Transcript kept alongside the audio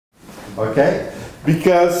Okay?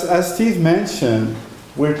 Because, as Steve mentioned,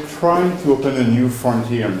 we're trying to open a new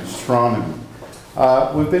frontier in astronomy.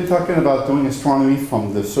 We've been talking about doing astronomy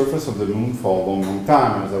from the surface of the moon for a long, long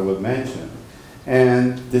time, as I would mention.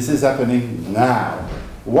 And this is happening now.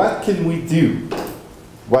 What can we do,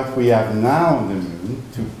 what we have now on the moon,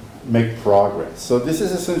 to make progress? So this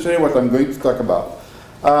is essentially what I'm going to talk about.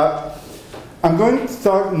 I'm going to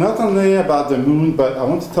talk not only about the moon, but I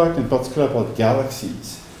want to talk in particular about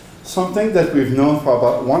galaxies. Something that we've known for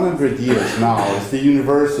about 100 years now is the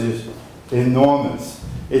universe is enormous.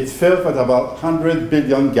 It's filled with about 100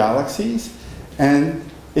 billion galaxies, and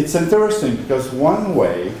it's interesting because one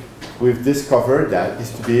way we've discovered that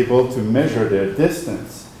is to be able to measure their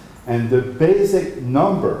distance. And the basic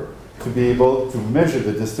number to be able to measure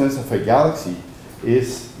the distance of a galaxy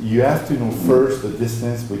is you have to know first the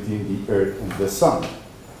distance between the Earth and the Sun.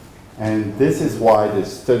 And this is why they're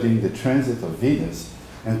studying the transit of Venus,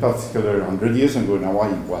 in particular 100 years ago now, why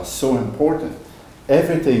it was so important.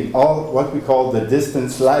 Everything, all what we call the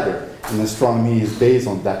distance ladder in astronomy is based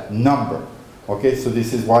on that number. Okay, so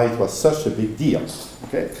this is why it was such a big deal.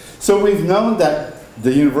 Okay, so we've known that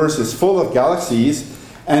the universe is full of galaxies,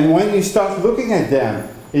 and when you start looking at them,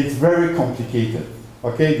 it's very complicated.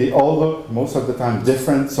 Okay, they all look most of the time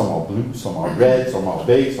different. Some are blue, some are red, some are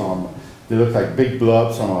big, they look like big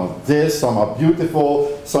blobs, some are this, some are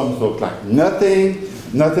beautiful, some look like nothing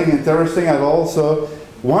interesting at all. So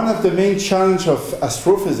one of the main challenges of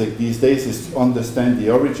astrophysics these days is to understand the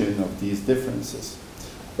origin of these differences.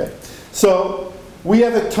 Okay. So we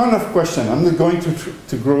have a ton of questions. I'm not going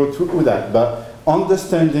to go through that, but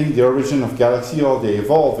understanding the origin of galaxies or they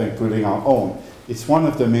evolve, including our own, it's one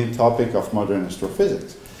of the main topics of modern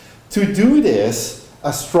astrophysics. To do this,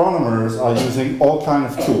 astronomers are using all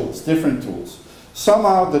kinds of tools, different tools. Some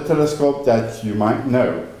are the telescope that you might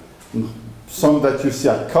know. Some that you see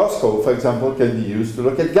at Costco, for example, can be used to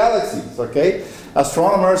look at galaxies, okay?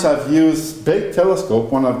 Astronomers have used big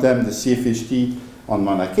telescope, one of them the CFHT on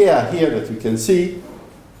Mauna Kea here that you can see.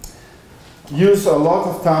 Use a lot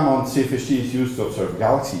of time on CFHT is used to observe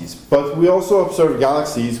galaxies, but we also observe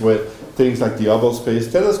galaxies with things like the Hubble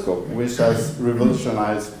Space Telescope, which has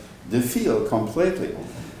revolutionized the field completely.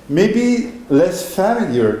 Maybe less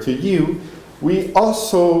familiar to you, we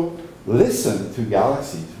also listen to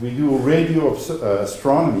galaxies. We do radio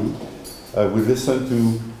astronomy. We listen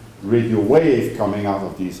to radio wave coming out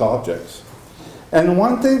of these objects. And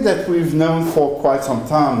one thing that we've known for quite some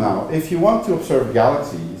time now, if you want to observe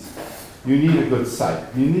galaxies, you need a good site.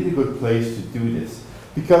 You need a good place to do this.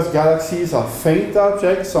 Because galaxies are faint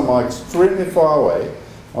objects, some are extremely far away,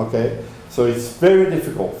 okay? So it's very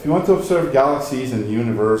difficult. If you want to observe galaxies in the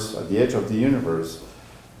universe, at the edge of the universe,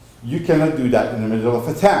 you cannot do that in the middle of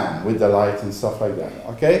a town with the light and stuff like that,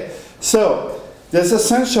 okay? So there's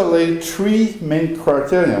essentially three main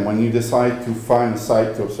criteria when you decide to find a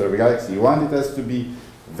site to observe a galaxy. One, it has to be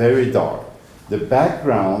very dark. The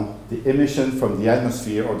background, the emission from the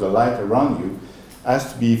atmosphere or the light around you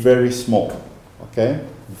has to be very small, okay?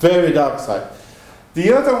 Very dark side.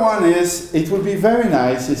 The other one is, it would be very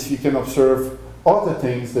nice if you can observe other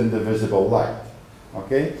things than the visible light,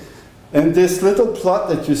 okay? And this little plot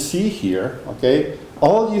that you see here, okay,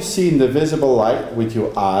 all you see in the visible light with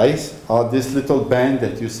your eyes are this little band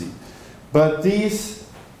that you see. But these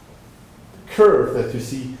curves that you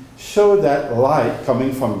see show that light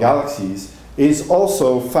coming from galaxies is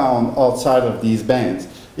also found outside of these bands.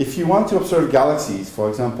 If you want to observe galaxies, for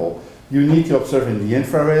example, you need to observe in the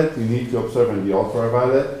infrared, you need to observe in the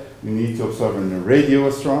ultraviolet, you need to observe in the radio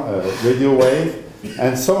wave,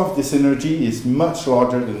 and some of this energy is much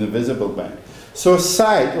larger than the visible band. So a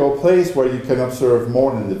site or a place where you can observe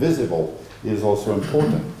more than the visible is also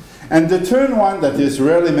important. And the third one that is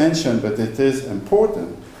rarely mentioned, but it is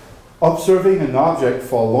important, observing an object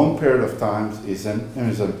for a long period of time is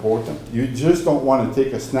important. You just don't want to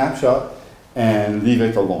take a snapshot and leave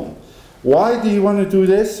it alone. Why do you want to do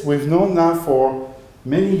this? We've known now for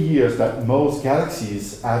many years that most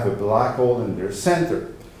galaxies have a black hole in their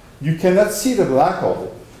center. You cannot see the black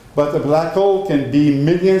hole, but the black hole can be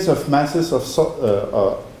millions of masses of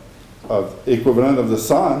equivalent of the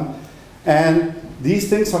sun, and these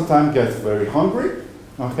things sometimes get very hungry,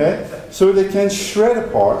 okay? So they can shred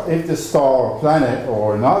apart. If the star or planet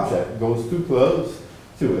or an object goes too close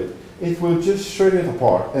to it, it will just shred it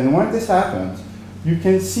apart. And when this happens, you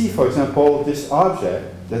can see, for example, this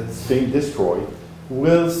object that's being destroyed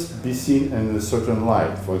will be seen in a certain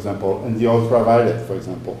light, for example, in the ultraviolet, for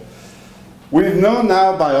example. We've known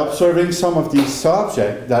now by observing some of these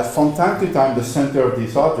objects that from time to time the center of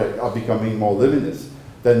these objects are becoming more luminous.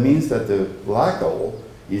 That means that the black hole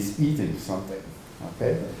is eating something.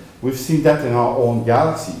 Okay? We've seen that in our own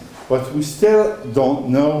galaxy, but we still don't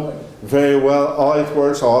know very well how it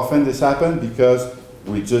works, how often this happens, because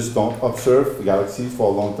we just don't observe galaxies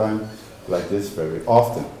for a long time like this very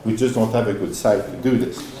often. We just don't have a good site to do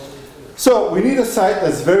this. So we need a site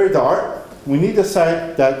that's very dark. We need a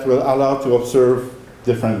site that will allow to observe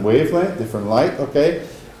different wavelength, different light, okay?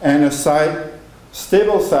 And a site,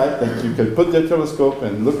 stable site that you can put the telescope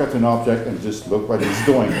and look at an object and just look what it's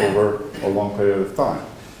doing over a long period of time.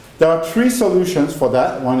 There are three solutions for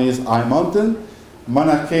that. One is High Mountain.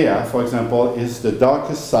 Mauna Kea, for example, is the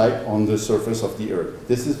darkest site on the surface of the Earth.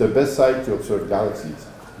 This is the best site to observe galaxies.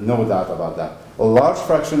 No doubt about that. A large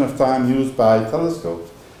fraction of time used by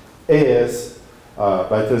telescopes is,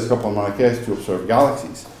 by telescope on Mauna Kea, is to observe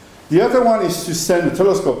galaxies. The other one is to send a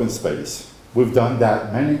telescope in space. We've done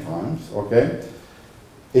that many times, okay?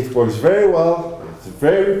 It works very well, it's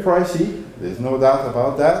very pricey, there's no doubt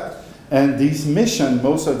about that. And these missions,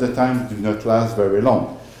 most of the time, do not last very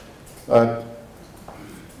long.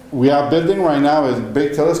 We are building right now a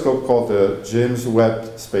big telescope called the James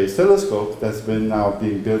Webb Space Telescope that's been now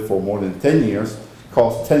being built for more than 10 years,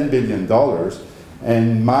 costs $10 billion,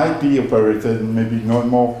 and might be operated maybe no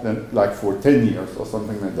more than like for 10 years or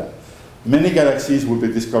something like that. Many galaxies will be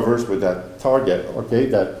discovered with that target, okay,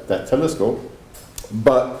 that telescope,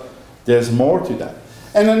 but there's more to that.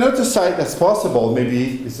 And another site that's possible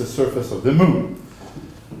maybe is the surface of the moon.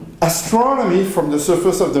 Astronomy from the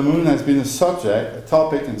surface of the moon has been a subject, a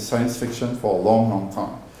topic in science fiction for a long, long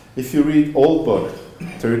time. If you read old books,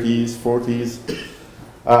 30s, 40s,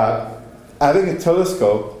 having a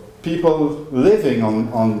telescope, people living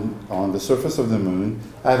on the surface of the moon,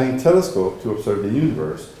 having a telescope to observe the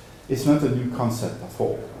universe, it's not a new concept at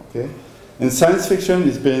all, okay? In science fiction,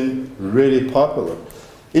 it's been really popular.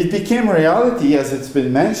 It became reality, as it's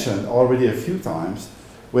been mentioned already a few times,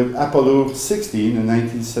 with Apollo 16 in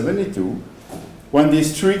 1972, when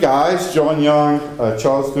these three guys, John Young,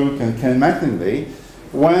 Charles Duke, and Ken McNally,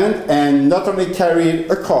 went and not only carried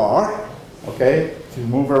a car, okay, to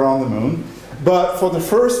move around the moon, but for the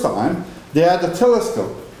first time, they had a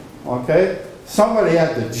telescope, okay? Somebody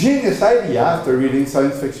had the genius idea after reading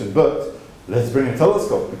science fiction books, let's bring a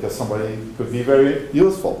telescope because somebody could be very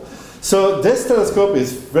useful. So this telescope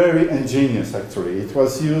is very ingenious, actually. It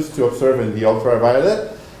was used to observe in the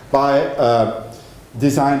ultraviolet,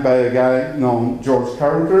 designed by a guy named George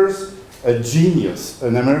Carruthers, a genius,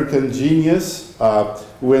 an American genius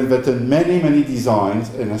who invented many, many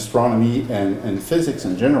designs in astronomy and physics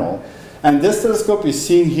in general. And this telescope is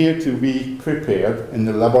seen here to be prepared in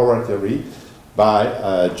the laboratory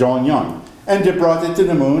by John Young. And they brought it to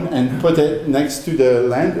the moon and put it next to the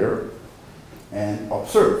lander and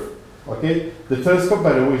observe. Okay? The telescope,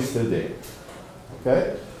 by the way, is still there.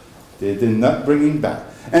 Okay? They did not bring it back.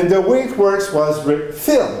 And the way it works was with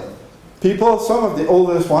film. People, some of the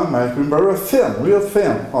oldest one might remember a film, real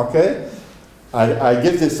film, okay? I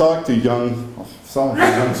give this talk to some of the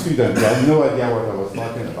young students. They had no idea what I was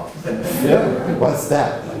talking about. Yeah? What's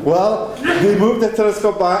that? Well, they moved the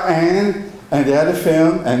telescope by hand, and they had a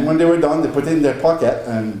film, and when they were done, they put it in their pocket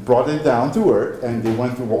and brought it down to Earth, and they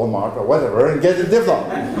went to Walmart or whatever and get it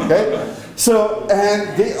developed, okay? So,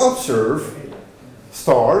 and they observed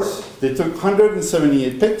stars. They took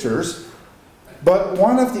 178 pictures, but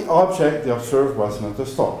one of the objects they observed was not a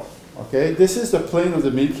star. Okay, this is the plane of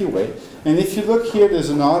the Milky Way, and if you look here, there's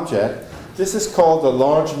an object. This is called the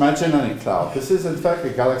Large Magellanic Cloud. This is in fact a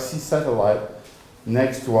galaxy satellite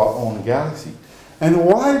next to our own galaxy. And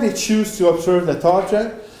why they choose to observe that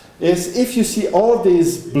object is if you see all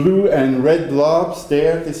these blue and red blobs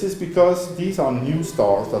there, this is because these are new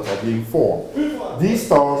stars that are being formed. These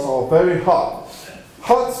stars are very hot.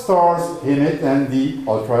 Hot stars emit then the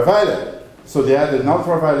ultraviolet. So they had an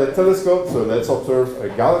ultraviolet telescope, so let's observe a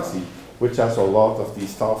galaxy which has a lot of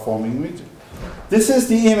these star-forming regions. This is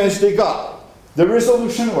the image they got. The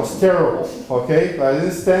resolution was terrible, okay? By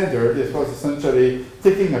this standard, it was essentially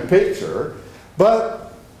taking a picture,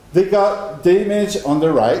 but they got the image on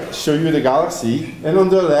the right, show you the galaxy, and on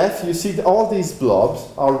the left, you see all these blobs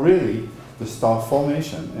are really the star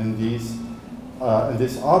formation in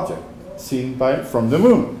this object seen from the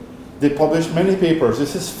moon. They published many papers.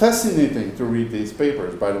 This is fascinating to read these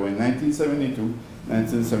papers, by the way, 1972,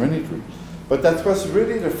 1973. But that was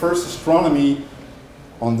really the first astronomy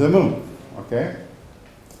on the moon, okay?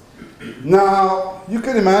 Now, you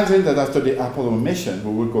can imagine that after the Apollo mission,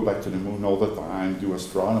 we would go back to the moon all the time, do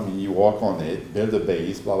astronomy, walk on it, build a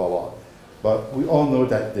base, blah, blah, blah. But we all know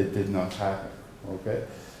that it did not happen, okay?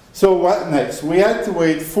 So what next? We had to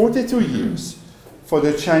wait 42 years for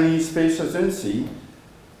the Chinese Space Agency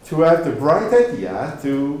to have the bright idea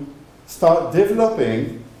to start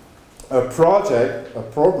developing a project, a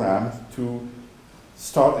program to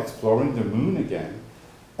start exploring the moon again.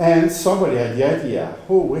 And somebody had the idea,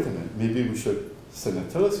 oh, wait a minute, maybe we should send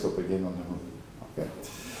a telescope again on the moon. Okay.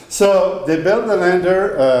 So they built the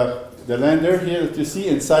lander here that you see.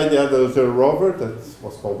 Inside there, the little rover, that's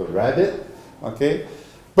what's called a rabbit. Okay.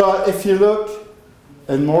 But if you look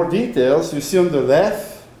in more details, you see on the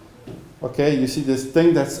left, okay, you see this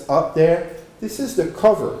thing that's up there. This is the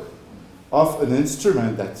cover of an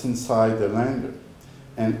instrument that's inside the lander.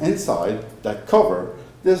 And inside that cover,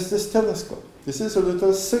 there's this telescope. This is a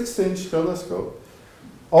little 6-inch telescope,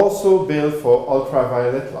 also built for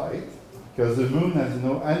ultraviolet light, because the moon has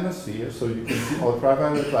no atmosphere, so you can see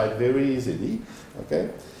ultraviolet light very easily.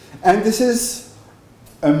 Okay? And this is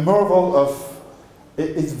a marvel of,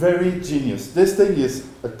 it's very genius. This thing is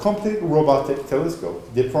a complete robotic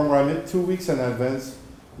telescope. They program it 2 weeks in advance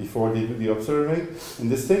before they do the observing,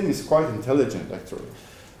 and this thing is quite intelligent, actually.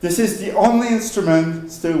 This is the only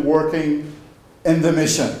instrument still working in the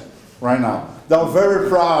mission right now. They're very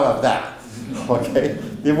proud of that. Okay,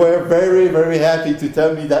 they were very, very happy to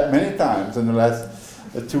tell me that many times in the last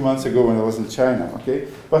 2 months ago when I was in China. Okay,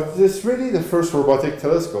 but this is really the first robotic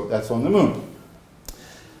telescope that's on the moon.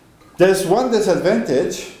 There's one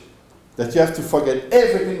disadvantage, that you have to forget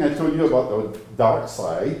everything I told you about the dark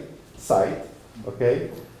side. Okay,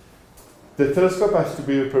 the telescope has to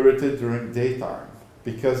be operated during daytime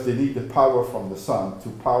because they need the power from the sun to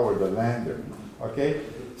power the lander. Okay,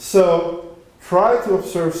 so try to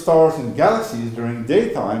observe stars and galaxies during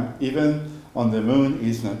daytime, even on the moon,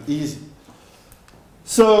 is not easy.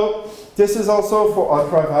 So this is also for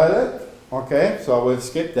ultraviolet. Okay, so I will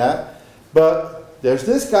skip that. But there's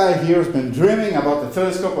this guy here who's been dreaming about the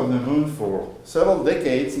telescope on the moon for several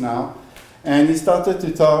decades now, and he started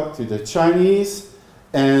to talk to the Chinese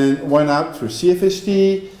and went out through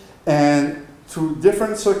CFHT, and through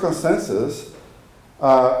different circumstances,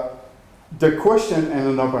 the question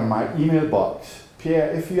ended up in my email box.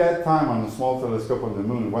 Pierre, if you had time on a small telescope on the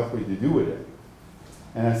moon, what would you do with it?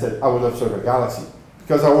 And I said, I would observe a galaxy,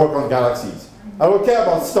 because I work on galaxies. I don't care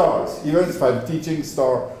about stars, even if I'm teaching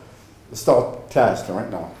star class right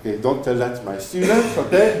now. Okay, don't tell that to my students,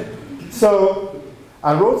 okay? So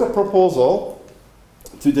I wrote a proposal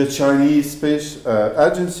to the Chinese Space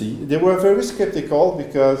Agency. They were very skeptical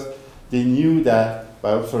because they knew that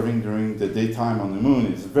by observing during the daytime on the moon,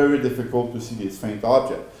 it's very difficult to see this faint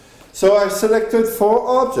object. So I selected 4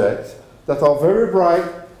 objects that are very bright,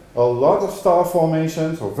 a lot of star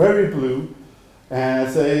formations, are very blue, and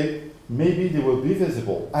I say, maybe they will be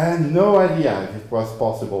visible. I had no idea if it was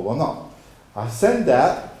possible or not. I sent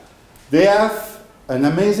that. They have an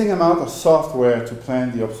amazing amount of software to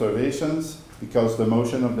plan the observations, because the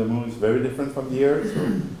motion of the moon is very different from the Earth.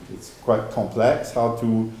 So it's quite complex how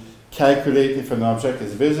to calculate if an object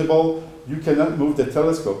is visible. You cannot move the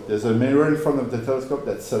telescope. There's a mirror in front of the telescope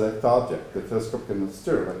that selects object. The telescope cannot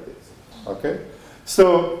stir like this. Okay?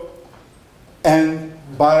 So, and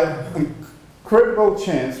by incredible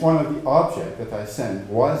chance, one of the objects that I sent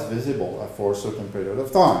was visible for a certain period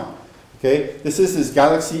of time. Okay? This is this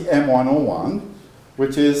galaxy M101,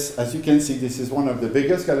 which is, as you can see, this is one of the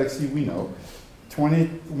biggest galaxies we know,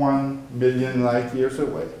 21 million light years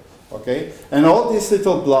away. Okay? And all these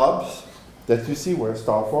little blobs that you see were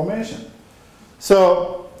star formation.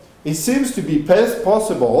 So it seems to be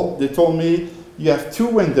possible. They told me you have 2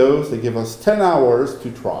 windows. They give us 10 hours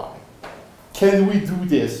to try. Can we do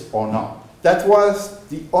this or not? That was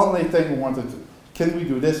the only thing we wanted to. Can we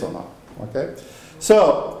do this or not? Okay?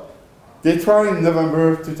 So they tried in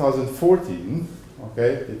November 2014.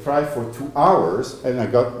 Okay? They tried for 2 hours, and I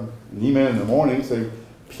got an email in the morning saying,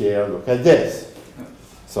 Pierre, look at this.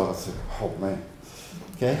 So I said, oh man,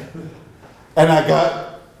 okay? And I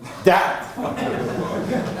got that.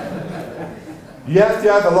 You have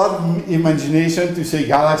to have a lot of imagination to say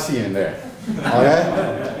galaxy in there,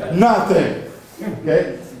 okay? Nothing,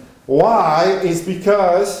 okay? Why? It's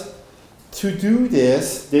because to do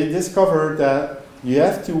this, they discovered that you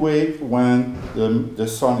have to wait when the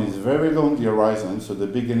sun is very low on the horizon, so the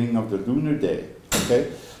beginning of the lunar day, okay?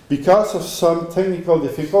 Because of some technical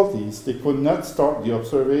difficulties, they could not start the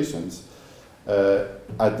observations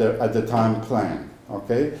at the time planned,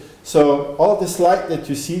 okay? So all this light that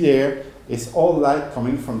you see there is all light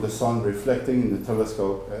coming from the sun reflecting in the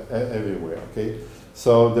telescope everywhere, okay?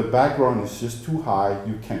 So the background is just too high,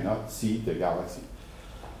 you cannot see the galaxy.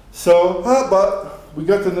 So, but we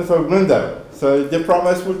got another window. So they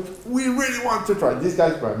promised, we really want to try. These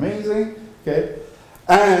guys were amazing, okay?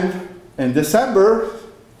 And in December,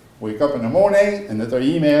 wake up in the morning, another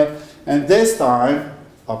email, and this time,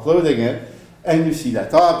 uploading it, and you see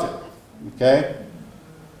that object. Okay?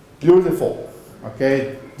 Beautiful.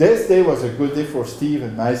 Okay? This day was a good day for Steve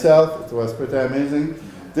and myself. It was pretty amazing.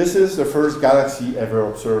 This is the first galaxy ever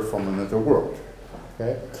observed from another world.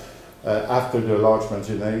 Okay? After the Large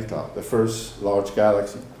Magellanic Cloud, the first large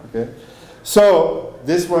galaxy. Okay? So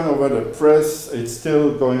this went over the press. It's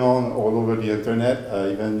still going on all over the internet,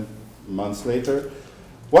 even months later.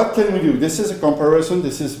 What can we do? This is a comparison.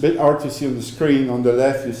 This is a bit hard to see on the screen. On the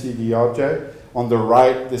left, you see the object. On the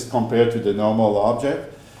right, this compared to the normal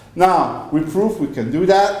object. Now, we proved we can do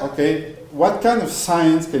that. Okay, what kind of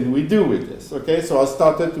science can we do with this? Okay, so I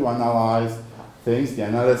started to analyze things. The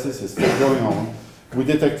analysis is still going on. We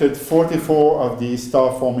detected 44 of the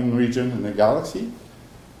star-forming regions in the galaxy.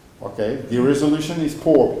 Okay, the resolution is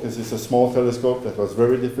poor because it's a small telescope that was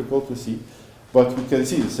very difficult to see. But we can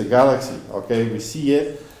see it's a galaxy, okay? We see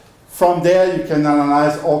it. From there, you can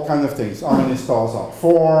analyze all kinds of things. How many stars are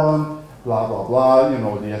formed, blah, blah, blah, you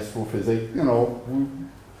know, the astrophysics, you know.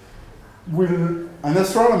 In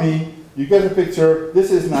astronomy, you get a picture,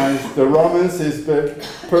 this is nice, the romance is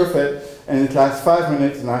perfect, and it lasts 5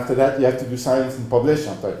 minutes, and after that, you have to do science and publish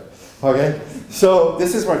something, okay? So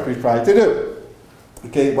this is what we try to do.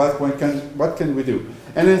 Okay, what can we do?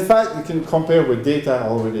 And in fact, you can compare with data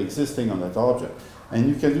already existing on that object. And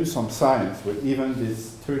you can do some science with even this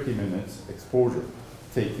 30 minutes exposure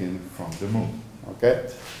taken from the moon. Okay?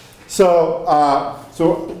 So,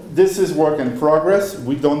 so this is work in progress.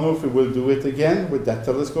 We don't know if we will do it again with that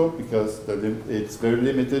telescope because it's very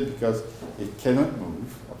limited because it cannot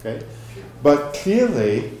move. Okay? But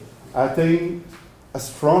clearly, I think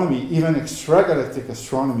astronomy, even extragalactic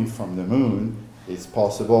astronomy from the moon, is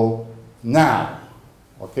possible now.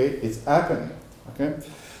 Okay, it's happening. Okay,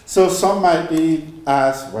 so some might be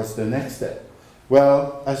asked, what's the next step?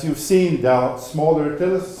 Well, as you've seen, there are small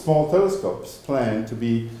telescopes planned to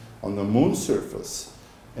be on the moon surface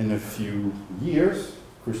in a few years.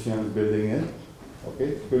 Christian is building it. Okay,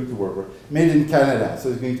 it's going to work. Made in Canada, so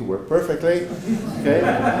it's going to work perfectly.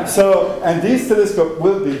 Okay, so and these telescopes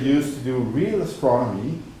will be used to do real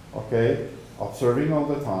astronomy. Okay, observing all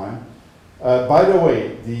the time. By the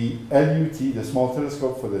way, the LUT, the small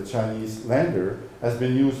telescope for the Chinese lander, has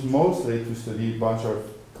been used mostly to study a bunch of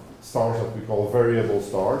stars that we call variable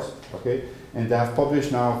stars, okay? And they have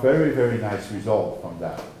published now very, very nice results from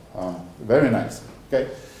that. Very nice, okay?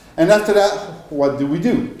 And after that, what do we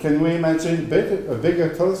do? Can we imagine a bigger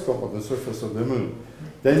telescope on the surface of the moon?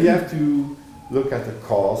 Then you have to look at the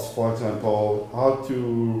cost, for example,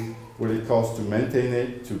 what it costs to maintain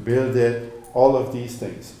it, to build it, all of these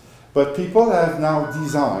things. But people have now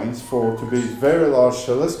designs to build very large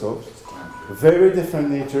telescopes, very different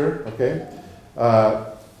nature, okay?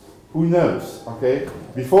 Who knows, okay?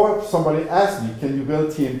 Before somebody asked me, can you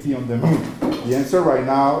build TMT on the moon? The answer right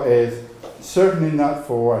now is certainly not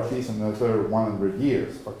for at least another 100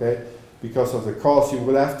 years, okay? Because of the cost, you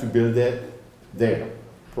will have to build it there,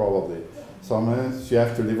 probably. Sometimes you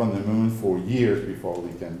have to live on the moon for years before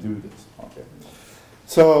we can do this, okay?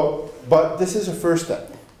 So, but this is a first step.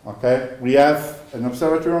 Okay, we have an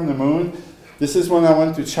observatory on the moon. This is when I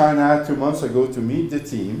went to China 2 months ago to meet the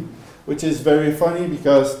team, which is very funny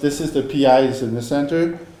because this is the PI in the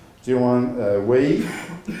center, Jiwan Wei,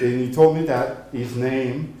 and he told me that his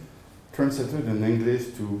name translated in English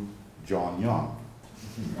to John Young.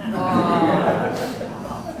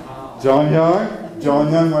 John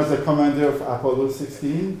Young was the commander of Apollo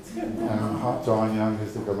 16, and John Young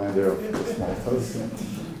is the commander of the small telescope.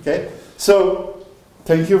 Okay, so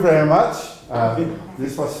thank you very much.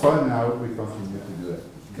 This was fun. Now we continue to do it.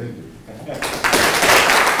 Thank you.